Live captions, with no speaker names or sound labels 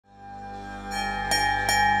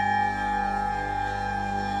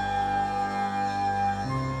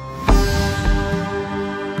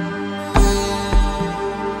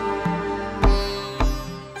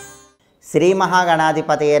శ్రీ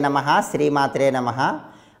మహాగణాధిపతయే నమః, శ్రీమాత్రే నమః.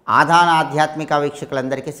 ఆధాన ఆధ్యాత్మిక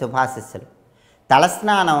వీక్షకులందరికీ శుభాశిస్సులు.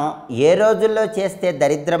 తలస్నానం ఏ రోజుల్లో చేస్తే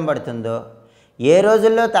దరిద్రం పడుతుందో, ఏ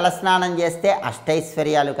రోజుల్లో తలస్నానం చేస్తే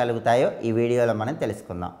అష్టైశ్వర్యాలు కలుగుతాయో ఈ వీడియోలో మనం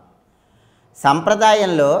తెలుసుకుందాం.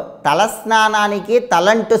 సంప్రదాయంలో తలస్నానానికి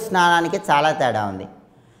తలంటు స్నానానికి చాలా తేడా ఉంది.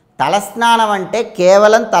 తలస్నానం అంటే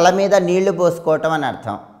కేవలం తల మీద నీళ్లు పోసుకోవటం అని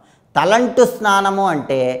అర్థం. తలంటు స్నానము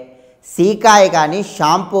అంటే సీకాయ కానీ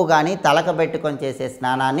షాంపూ కానీ తలకు పెట్టుకొని చేసే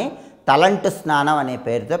స్నానాన్ని తలంటు స్నానం అనే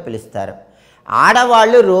పేరుతో పిలుస్తారు.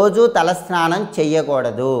 ఆడవాళ్ళు రోజు తలస్నానం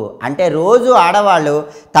చెయ్యకూడదు. అంటే రోజు ఆడవాళ్ళు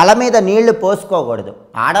తల మీద నీళ్లు పోసుకోకూడదు.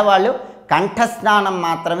 ఆడవాళ్ళు కంఠస్నానం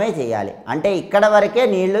మాత్రమే చేయాలి. అంటే ఇక్కడ వరకే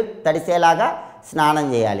నీళ్లు తడిసేలాగా స్నానం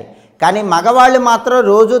చేయాలి. కానీ మగవాళ్ళు మాత్రం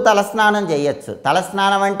రోజు తలస్నానం చేయొచ్చు.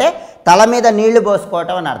 తలస్నానం అంటే తల మీద నీళ్లు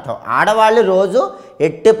పోసుకోవటం అని అర్థం. ఆడవాళ్ళు రోజు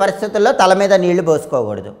ఎట్టి పరిస్థితుల్లో తల మీద నీళ్లు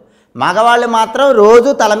పోసుకోకూడదు. మగవాళ్ళు మాత్రం రోజు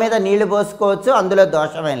తల మీద నీళ్లు పోసుకోవచ్చు, అందులో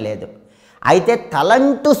దోషమేం లేదు. అయితే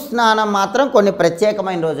తలంటు స్నానం మాత్రం కొన్ని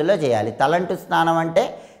ప్రత్యేకమైన రోజుల్లో చేయాలి. తలంటు స్నానం అంటే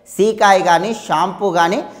సీకాయ కానీ షాంపూ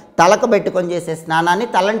కానీ తలకు పెట్టుకొని చేసే స్నానాన్ని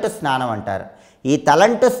తలంటు స్నానం అంటారు. ఈ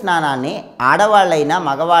తలంటు స్నానాన్ని ఆడవాళ్ళైనా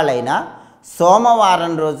మగవాళ్ళైనా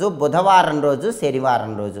సోమవారం రోజు, బుధవారం రోజు,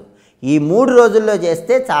 శనివారం రోజు ఈ 3 రోజుల్లో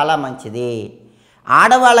చేస్తే చాలా మంచిది.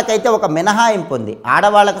 ఆడవాళ్ళకైతే ఒక మినహాయింపు ఉంది.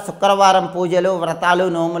 ఆడవాళ్ళకు శుక్రవారం పూజలు, వ్రతాలు,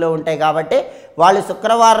 నోములు ఉంటాయి కాబట్టి వాళ్ళు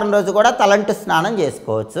శుక్రవారం రోజు కూడా తలంటు స్నానం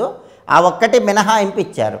చేసుకోవచ్చు. ఆ ఒక్కటి మినహాయింపు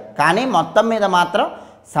ఇచ్చారు. కానీ మొత్తం మీద మాత్రం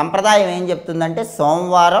సంప్రదాయం ఏం చెప్తుందంటే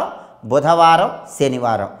సోమవారం, బుధవారం,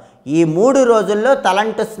 శనివారం ఈ 3 రోజుల్లో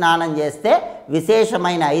తలంటు స్నానం చేస్తే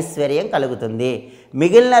విశేషమైన ఐశ్వర్యం కలుగుతుంది.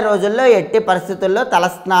 మిగిలిన రోజుల్లో ఎట్టి పరిస్థితుల్లో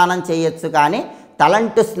తలస్నానం చేయొచ్చు, కానీ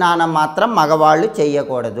తలంటు స్నానం మాత్రం మగవాళ్ళు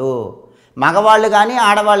చేయకూడదు. మగవాళ్ళు కానీ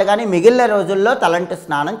ఆడవాళ్ళు కానీ మిగిలిన రోజుల్లో తలంటు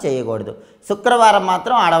స్నానం చేయకూడదు. శుక్రవారం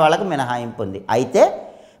మాత్రం ఆడవాళ్ళకు మినహాయింపు ఉంది. అయితే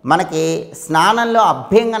మనకి స్నానంలో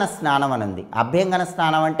అభ్యంగన స్నానం అని ఉంది. అభ్యంగన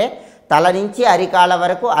స్నానం అంటే తల నుంచి అరికాళ్ళ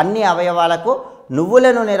వరకు అన్ని అవయవాలకు నువ్వుల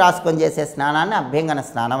నూనె రాసుకొని చేసే స్నానాన్ని అభ్యంగన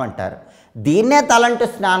స్నానం అంటారు. దీన్నే తలంటు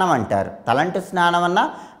స్నానం అంటారు. తలంటు స్నానం అన్నా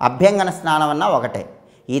అభ్యంగన స్నానం అన్నా ఒకటే.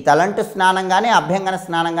 ఈ తలంటు స్నానం కానీ అభ్యంగన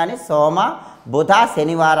స్నానం కానీ సోమ, బుధ,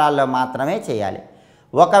 శనివారాల్లో మాత్రమే చేయాలి.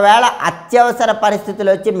 ఒకవేళ అత్యవసర పరిస్థితులు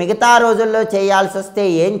వచ్చి మిగతా రోజుల్లో చేయాల్సి వస్తే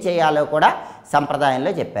ఏం చేయాలో కూడా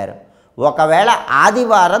సంప్రదాయంలో చెప్పారు. ఒకవేళ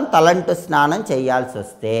ఆదివారం తలంటు స్నానం చేయాల్సి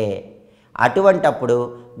వస్తే అటువంటప్పుడు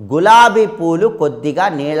గులాబీ పూలు కొద్దిగా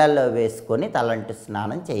నీళ్ళల్లో వేసుకొని తలంటు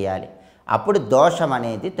స్నానం చేయాలి. అప్పుడు దోషం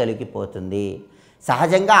అనేది తొలగిపోతుంది.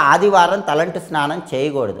 సహజంగా ఆదివారం తలంటు స్నానం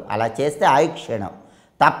చేయకూడదు. అలా చేస్తే ఆయుక్షీణం.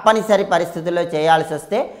 తప్పనిసరి పరిస్థితుల్లో చేయాల్సి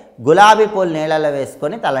వస్తే గులాబీ పూలు నీళ్ళల్లో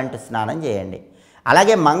వేసుకొని తలంటు స్నానం చేయండి.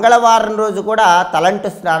 అలాగే మంగళవారం రోజు కూడా తలంటు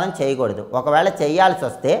స్నానం చేయకూడదు. ఒకవేళ చేయాల్సి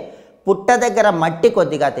వస్తే పుట్ట దగ్గర మట్టి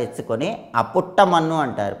కొద్దిగా తెచ్చుకొని, ఆ పుట్ట మన్ను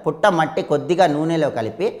అంటారు, పుట్ట మట్టి కొద్దిగా నూనెలో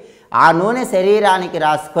కలిపి ఆ నూనె శరీరానికి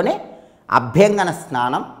రాసుకొని అభ్యంగన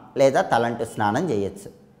స్నానం లేదా తలంటు స్నానం చేయొచ్చు.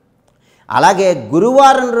 అలాగే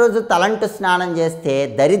గురువారం రోజు తలంటు స్నానం చేస్తే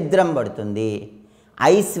దరిద్రం పడుతుంది,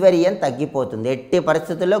 ఐశ్వర్యం తగ్గిపోతుంది. ఎట్టి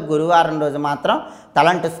పరిస్థితుల్లో గురువారం రోజు మాత్రం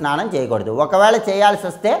తలంటు స్నానం చేయకూడదు. ఒకవేళ చేయాల్సి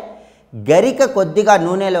వస్తే గరిక కొద్దిగా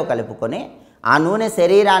నూనెలో కలుపుకొని ఆ నూనె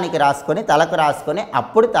శరీరానికి రాసుకొని తలకు రాసుకొని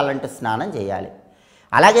అప్పుడు తలంటు స్నానం చేయాలి.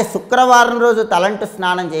 అలాగే శుక్రవారం రోజు తలంటు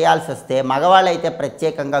స్నానం చేయాల్సి వస్తే మగవాళ్ళు అయితే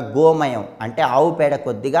ప్రత్యేకంగా గోమయం అంటే ఆవు పేడ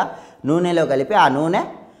కొద్దిగా నూనెలో కలిపి ఆ నూనె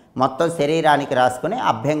మొత్తం శరీరానికి రాసుకొని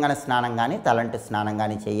అభ్యంగన స్నానం కానీ తలంటు స్నానం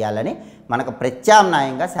కానీ చేయాలని మనకు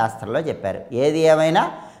ప్రత్యామ్నాయంగా శాస్త్రంలో చెప్పారు. ఏది ఏమైనా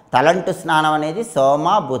తలంటు స్నానం అనేది సోమ,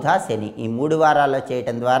 బుధ, శని ఈ 3 వారాల్లో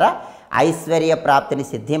చేయటం ద్వారా ఐశ్వర్య ప్రాప్తిని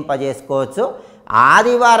సిద్ధింపజేసుకోవచ్చు.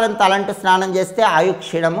 ఆదివారం తలంటు స్నానం చేస్తే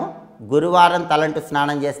ఆయుక్షీణము, గురువారం తలంటు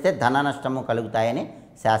స్నానం చేస్తే ధన నష్టము కలుగుతాయని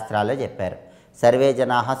శాస్త్రాల్లో చెప్పారు. సర్వే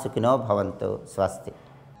జనాః సుఖినో భవంతు. స్వస్తి.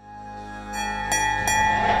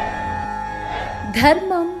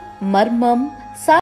 ధర్మం, మర్మం,